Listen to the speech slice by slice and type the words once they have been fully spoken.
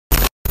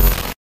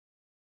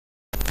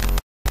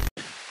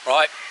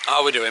Right,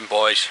 how are we doing,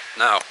 boys?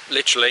 Now,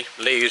 literally,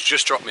 Lee has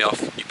just dropped me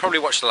off. You probably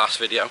watched the last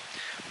video,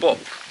 but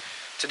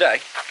today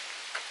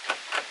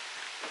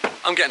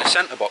I'm getting a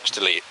centre box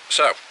delete.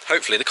 So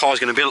hopefully the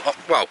car's going to be a lot,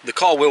 well, the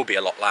car will be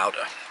a lot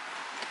louder.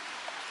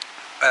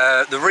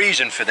 The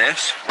reason for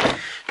this,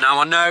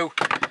 now I know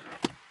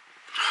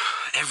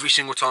every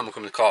single time I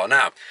come to the car.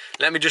 Now,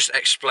 let me just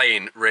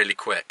explain really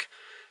quick.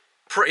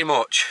 Pretty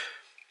much,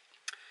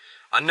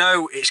 I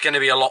know it's going to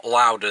be a lot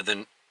louder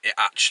than it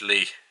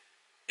actually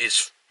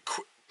is.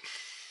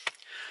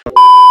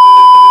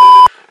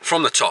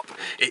 From the top,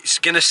 it's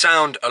going to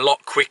sound a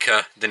lot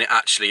quicker than it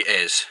actually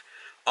is.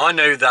 I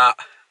know that,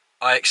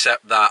 I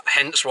accept that,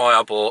 hence why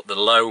I bought the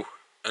low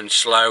and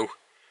slow,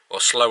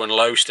 or slow and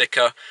low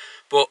sticker.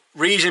 But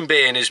reason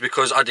being is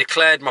because I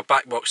declared my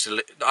back box,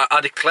 I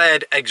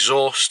declared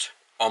exhaust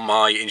on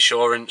my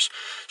insurance.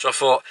 So I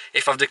thought,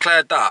 if I've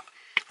declared that,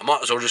 I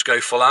might as well just go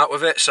full out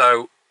with it.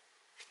 So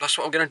that's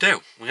what I'm going to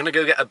do. I'm going to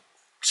go get a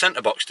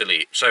centre box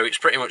delete. So it's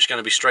pretty much going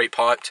to be straight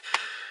piped.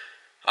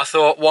 I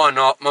thought, why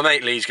not? My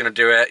mate Lee's going to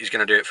do it. He's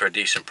going to do it for a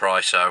decent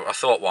price. So I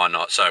thought, why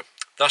not? So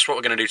that's what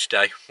we're going to do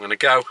today. We're going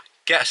to go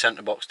get a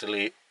centre box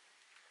delete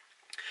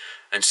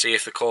and see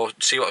if what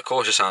the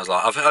Corsa sounds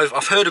like.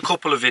 I've heard a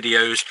couple of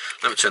videos.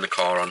 Let me turn the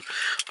car on.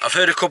 I've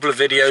heard a couple of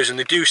videos and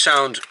they do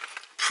sound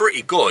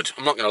pretty good.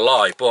 I'm not going to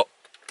lie, but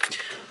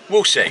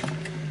we'll see.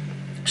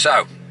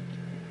 So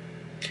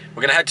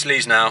we're going to head to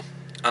Lee's now,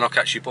 and I'll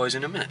catch you boys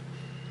in a minute.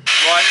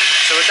 Right,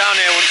 so we're down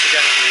here once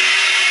again at Lee's,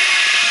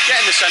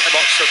 getting the centre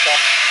box took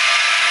off.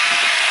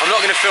 I'm not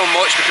going to film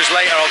much because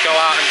later I'll go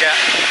out and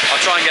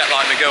I'll try and get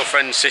like my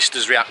girlfriend's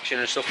sister's reaction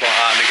and stuff like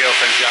that, my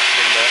girlfriend's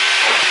reaction, but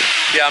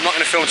yeah, I'm not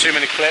going to film too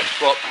many clips,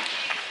 but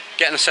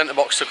getting the centre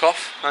box took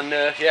off, and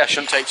yeah,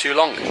 shouldn't take too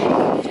long.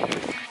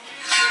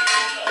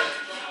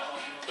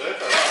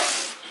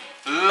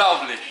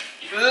 Lovely,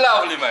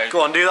 lovely, mate.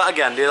 Go on, do that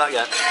again, do that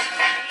again.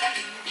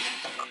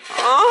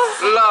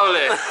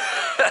 Lovely.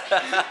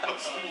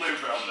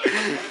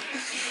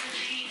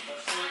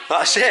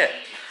 That's it.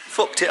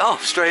 Fucked it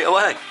off straight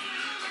away.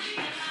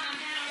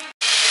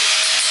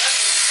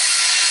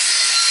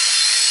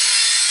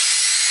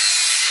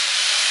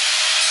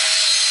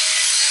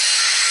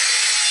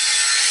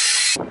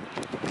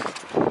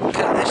 Look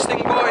at this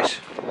thing, boys.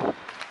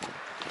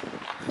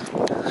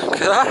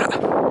 Look at that.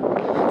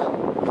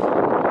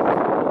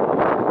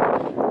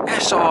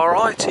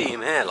 SRI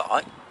team here,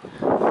 like.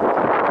 They've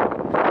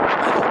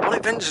got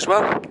bonnet vents as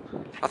well.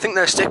 I think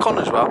they're stick on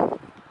as well.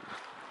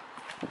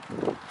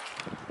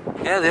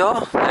 Yeah, they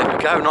are. There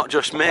we go, not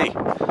just me.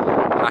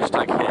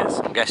 Hashtag his.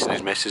 I'm guessing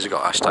his missus has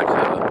got hashtag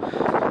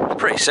her.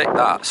 Pretty sick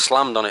that.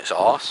 Slammed on its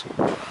arse.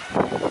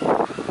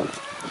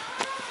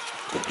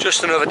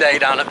 Just another day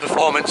down at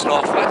Performance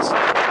Northwest.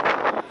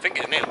 I think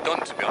it's nearly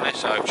done, to be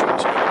honest, so all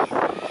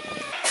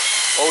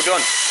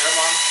done? Yeah,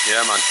 man.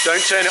 Yeah, man.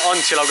 Don't turn it on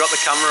till I've got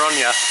the camera on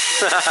you.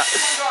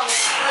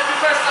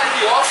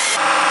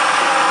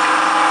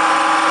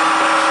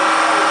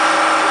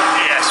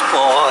 Yes,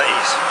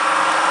 boys.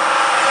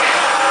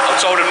 I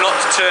told him not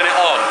to turn it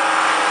on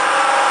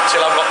till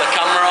I've got the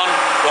camera on,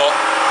 but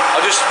I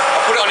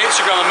put it on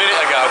Instagram a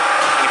minute ago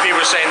and people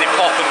are saying they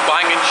pop and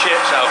bang and shit,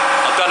 so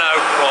I don't know,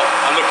 but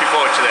I'm looking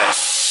forward to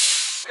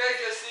this.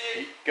 Okay,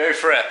 Jesse. Go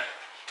for it.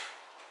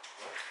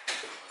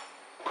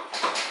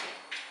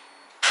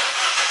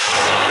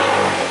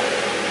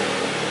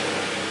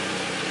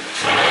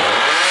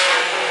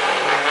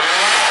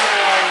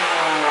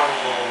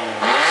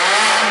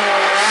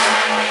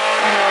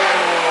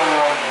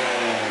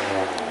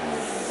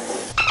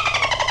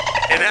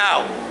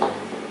 Now.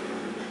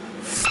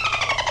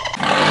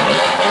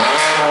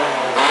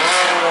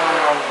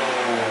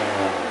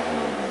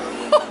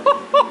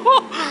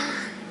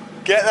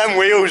 Get them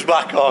wheels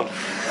back on.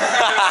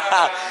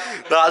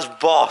 That's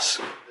boss.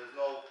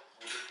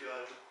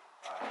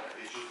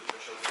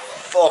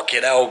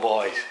 Fucking hell,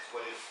 boys.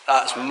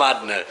 That's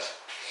madness.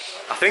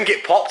 I think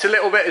it popped a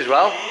little bit as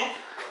well.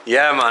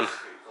 Yeah, man.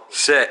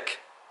 Sick.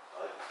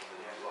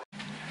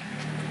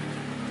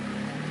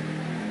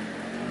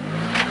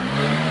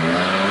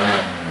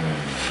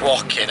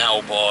 Fucking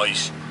hell,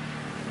 boys.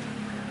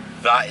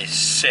 That is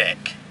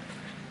sick.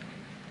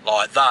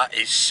 Like, that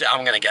is sick.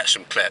 I'm gonna get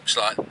some clips.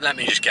 Like, let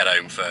me just get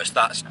home first.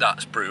 That's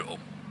brutal.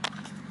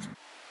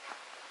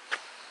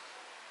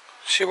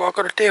 See what I've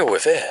got to deal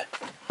with here?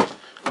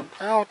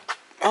 How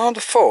the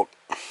fuck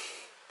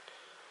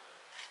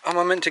am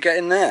I meant to get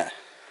in there?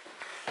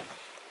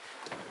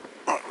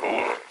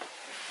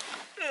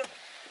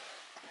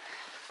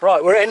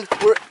 Right, we're in.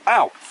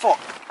 Ow,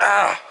 fuck.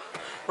 Ah.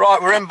 Right,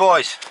 we're in,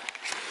 boys.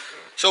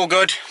 It's all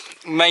good.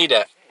 Made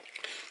it.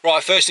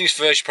 Right, first things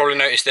first, you probably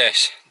noticed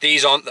this.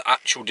 These aren't the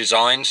actual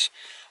designs.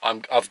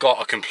 I've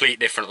got a complete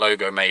different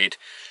logo made.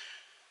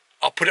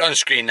 I'll put it on the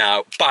screen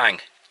now.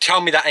 Bang. Tell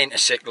me that ain't a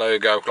sick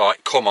logo.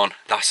 Like, come on.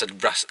 That's a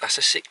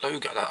sick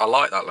logo. I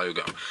like that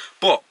logo.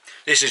 But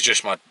this is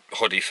just my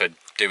hoodie for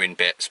doing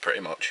bits, pretty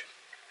much.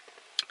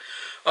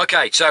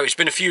 Okay, so it's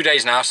been a few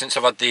days now since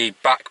I've had the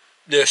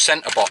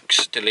centre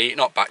box delete,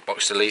 not back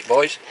box delete,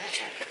 boys.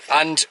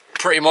 And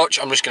pretty much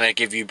I'm just going to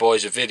give you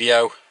boys a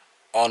video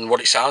on what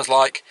it sounds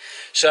like.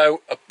 So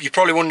you're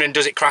probably wondering,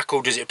 does it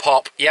crackle, does it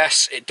pop?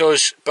 Yes, it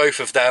does, both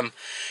of them.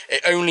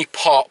 It only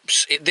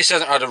pops, this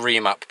hasn't had a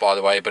remap by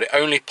the way, but it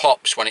only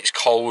pops when it's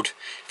cold,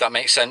 if that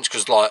makes sense,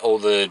 because like all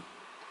the,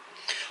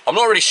 I'm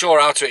not really sure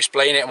how to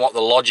explain it and what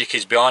the logic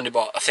is behind it,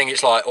 but I think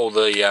it's like all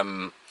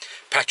the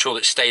petrol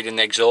that stayed in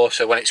the exhaust,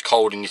 so when it's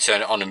cold and you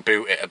turn it on and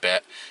boot it a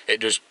bit, it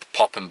does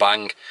pop and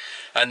bang.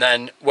 And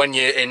then when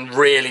you're in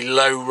really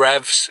low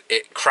revs,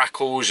 it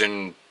crackles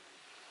and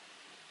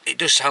it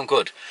does sound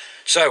good.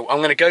 So I'm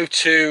going to go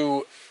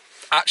to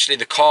actually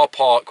the car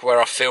park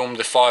where I filmed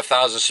the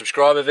 5,000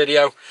 subscriber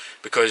video,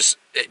 because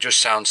it just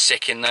sounds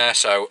sick in there.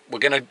 So we're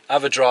going to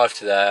have a drive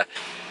to there,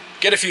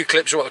 get a few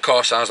clips of what the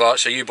car sounds like,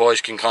 so you boys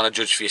can kind of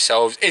judge for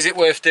yourselves. Is it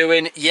worth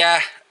doing?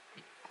 Yeah.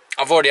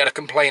 I've already had a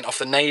complaint off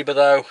the neighbour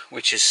though,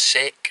 which is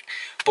sick,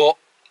 but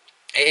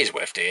it is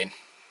worth doing.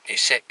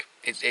 It's sick.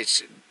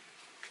 It's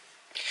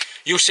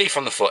you'll see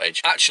from the footage.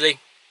 Actually,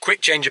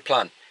 quick change of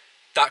plan.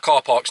 That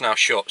car park's now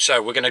shut,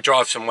 so we're going to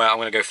drive somewhere. I'm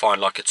going to go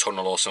find like a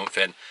tunnel or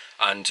something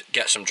and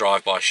get some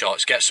drive-by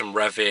shots, get some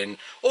revving,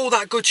 all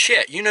that good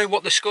shit. You know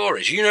what the score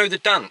is, you know the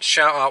dance,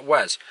 shout out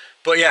Wes.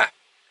 But yeah,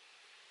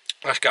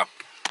 let's go.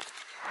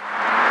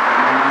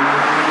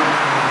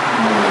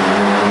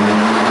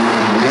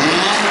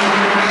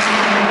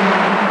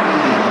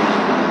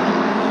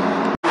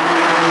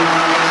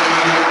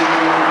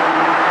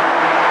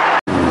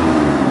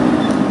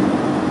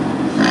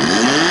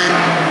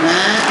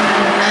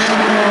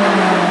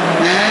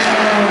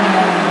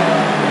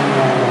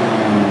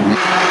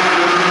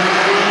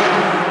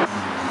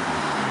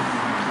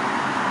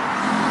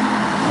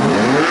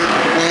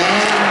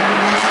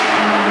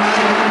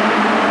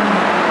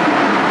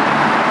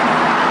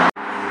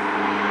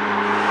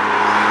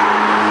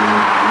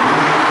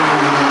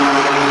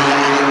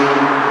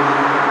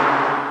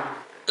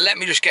 Let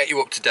me just get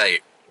you up to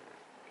date.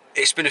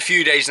 It's been a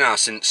few days now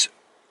since,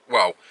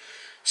 well,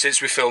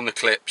 since we filmed the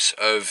clips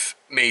of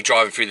me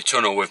driving through the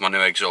tunnel with my new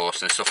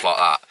exhaust and stuff like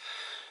that.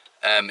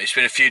 It's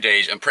been a few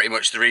days, and pretty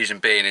much the reason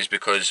being is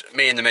because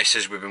me and the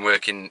missus, we've been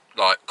working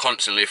like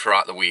constantly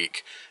throughout the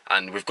week,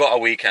 and we've got a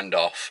weekend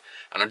off,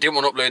 and I didn't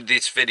want to upload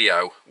this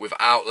video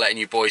without letting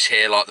you boys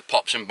hear like the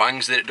pops and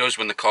bangs that it does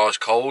when the car's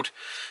cold.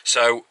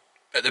 So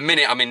at the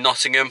minute I'm in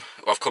Nottingham.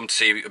 I've come to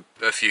see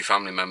a few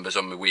family members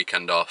on my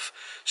weekend off,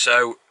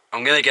 so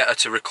I'm going to get her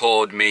to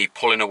record me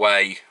pulling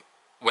away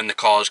when the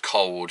car's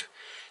cold,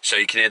 so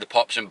you can hear the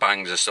pops and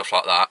bangs and stuff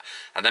like that.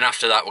 And then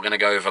after that we're going to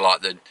go over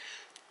like the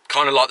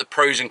kind of like the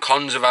pros and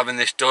cons of having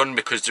this done,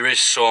 because there is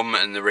some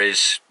and there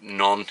is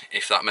none,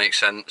 if that makes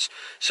sense.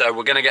 So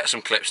we're going to get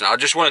some clips now. I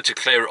just wanted to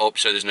clear it up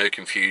so there's no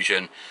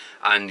confusion,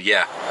 and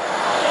yeah.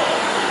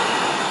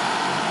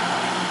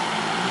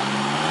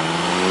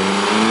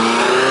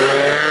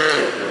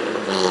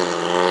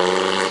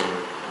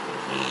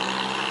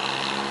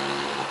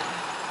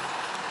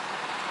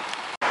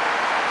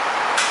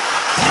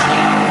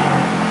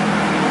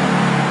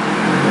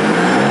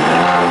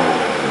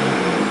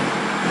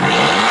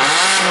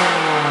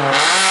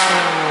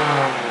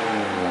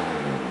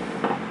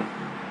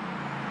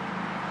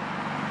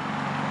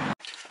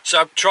 So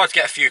I've tried to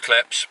get a few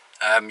clips.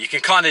 You can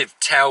kind of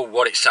tell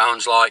what it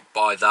sounds like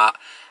by that.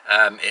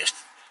 It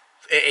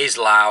is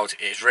loud.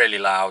 It's really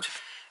loud.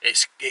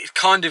 It's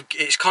kind of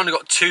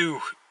got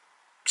two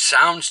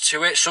sounds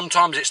to it.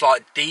 Sometimes it's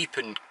like deep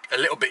and a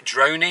little bit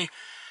drony,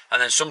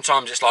 and then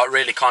sometimes it's like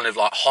really kind of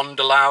like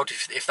Honda loud,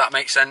 if that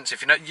makes sense.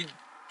 If you know,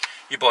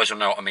 you boys will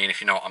know what I mean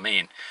if you know what I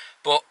mean.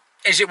 But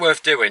is it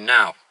worth doing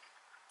now?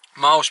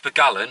 Miles per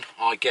gallon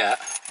I get.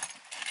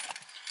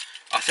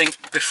 I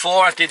think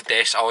before I did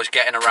this, I was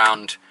getting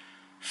around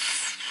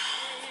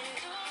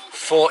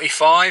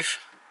 45,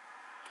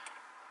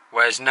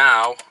 whereas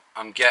now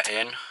I'm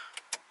getting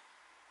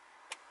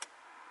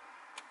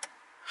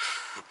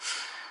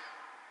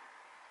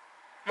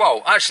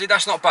well, actually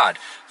that's not bad,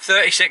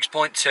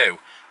 36.2,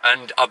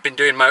 and I've been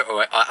doing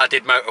motorway. I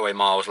did motorway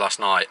miles last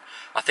night.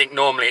 I think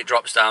normally it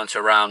drops down to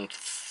around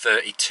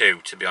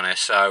 32, to be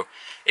honest, so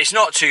it's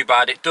not too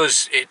bad. It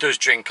does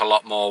drink a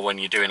lot more when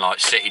you're doing like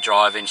city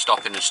driving,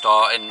 stopping and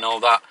starting and all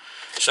that.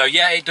 So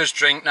yeah, it does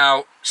drink.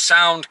 Now,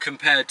 sound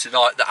compared to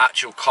like the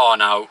actual car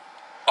now,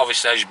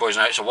 obviously as you boys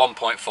know, it's a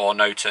 1.4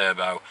 no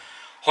turbo,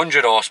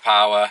 100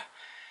 horsepower.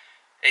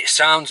 It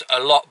sounds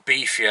a lot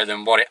beefier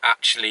than what it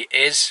actually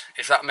is,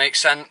 if that makes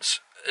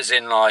sense. As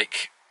in,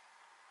 like,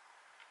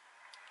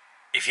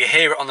 if you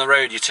hear it on the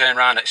road, you turn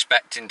around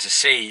expecting to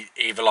see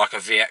either like a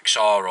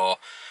VXR or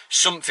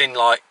something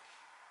like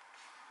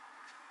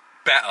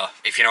better,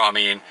 if you know what I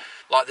mean.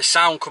 Like the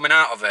sound coming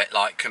out of it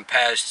like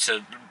compares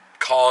to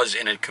cars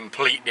in a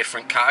complete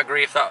different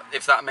category, if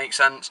that makes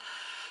sense.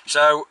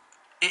 So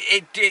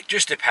it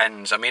just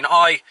depends. I mean,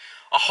 I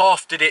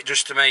half did it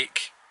just to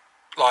make,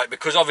 like,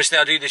 because obviously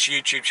I do this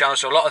YouTube channel,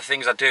 so a lot of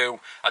things I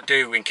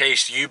do in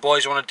case you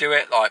boys want to do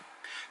it. Like,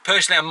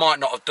 personally I might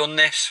not have done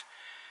this,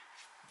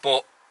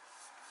 but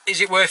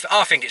is it worth it?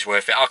 I think it's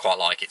worth it. I quite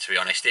like it, to be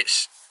honest.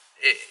 It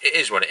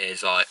is what it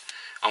is. Like,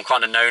 I'm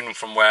kind of known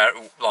from where,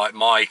 like,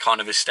 my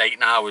kind of estate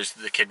now is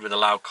the kid with a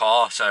loud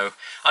car. So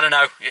I don't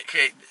know.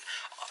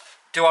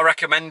 Do I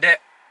recommend it?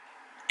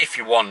 If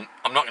you want.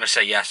 I'm not going to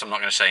say yes. I'm not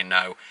going to say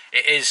no.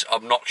 It is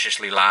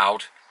obnoxiously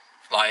loud.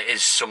 Like, it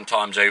is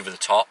sometimes over the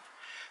top.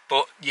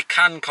 But you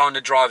can kind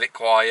of drive it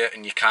quiet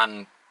and you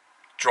can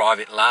drive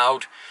it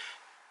loud.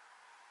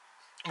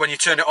 When you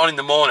turn it on in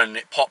the morning,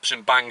 it pops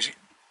and bangs.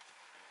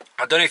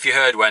 I don't know if you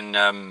heard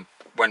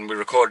when we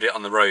recorded it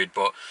on the road,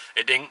 but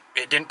it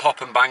didn't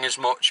pop and bang as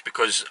much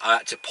because I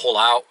had to pull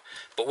out.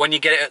 But when you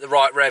get it at the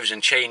right revs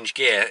and change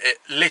gear, it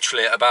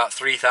literally at about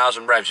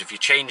 3,000 revs, if you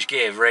change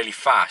gear really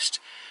fast,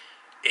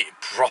 it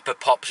proper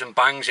pops and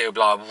bangs. It'll be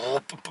like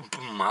whoop, boom,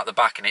 boom, out the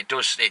back, and it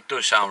does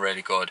sound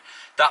really good.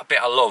 That bit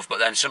I love. But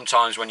then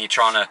sometimes when you're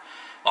trying to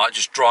like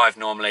just drive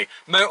normally,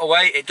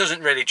 motorway, it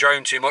doesn't really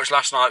drone too much.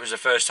 Last night was the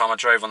first time I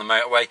drove on the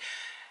motorway.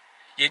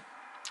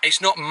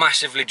 It's not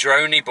massively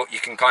drony, but you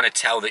can kind of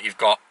tell that you've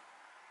got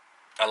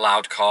a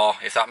loud car,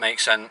 if that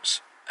makes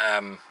sense.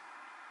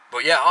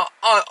 But yeah,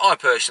 I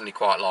personally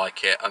quite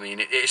like it. I mean,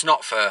 it's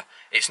not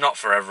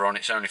for everyone.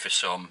 It's only for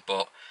some.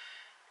 But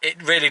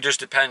it really does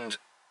depend.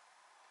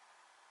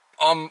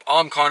 I'm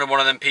kind of one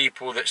of them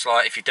people that's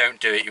like, if you don't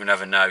do it, you'll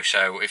never know.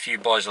 So if you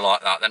boys are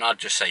like that, then I'd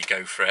just say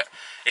go for it.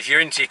 If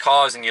you're into your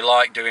cars and you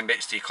like doing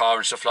bits to your car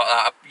and stuff like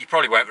that, you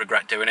probably won't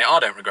regret doing it. I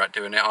don't regret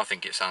doing it. I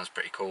think it sounds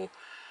pretty cool.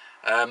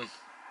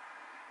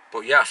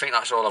 But yeah, I think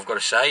that's all I've got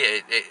to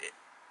say.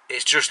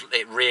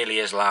 It really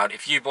is loud.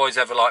 If you boys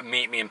ever like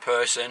meet me in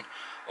person,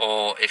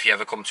 or if you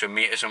ever come to a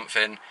meet or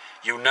something,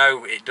 you'll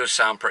know it does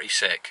sound pretty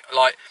sick.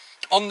 Like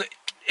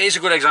here's a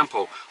good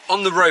example.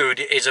 On the road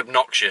it is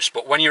obnoxious,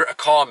 but when you're at a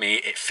car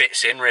meet it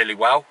fits in really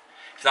well,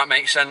 if that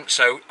makes sense.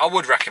 So I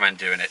would recommend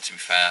doing it, to be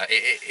fair.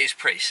 It's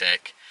pretty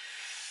sick.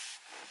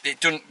 It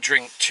doesn't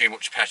drink too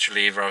much petrol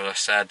either, as I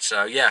said.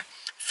 So yeah, I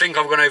think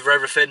I've gone over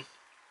everything.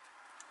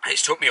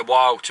 It's took me a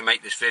while to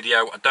make this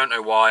video. I don't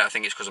know why. I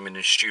think it's because I'm in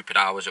the stupid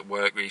hours at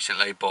work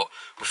recently, but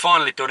we've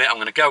finally done it. I'm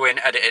going to go in,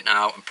 edit it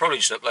now, and probably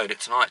just upload it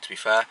tonight, to be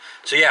fair.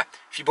 So yeah,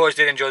 if you boys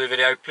did enjoy the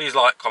video, please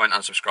like, comment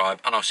and subscribe,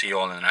 and I'll see you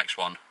all in the next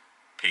one.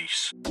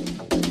 Peace.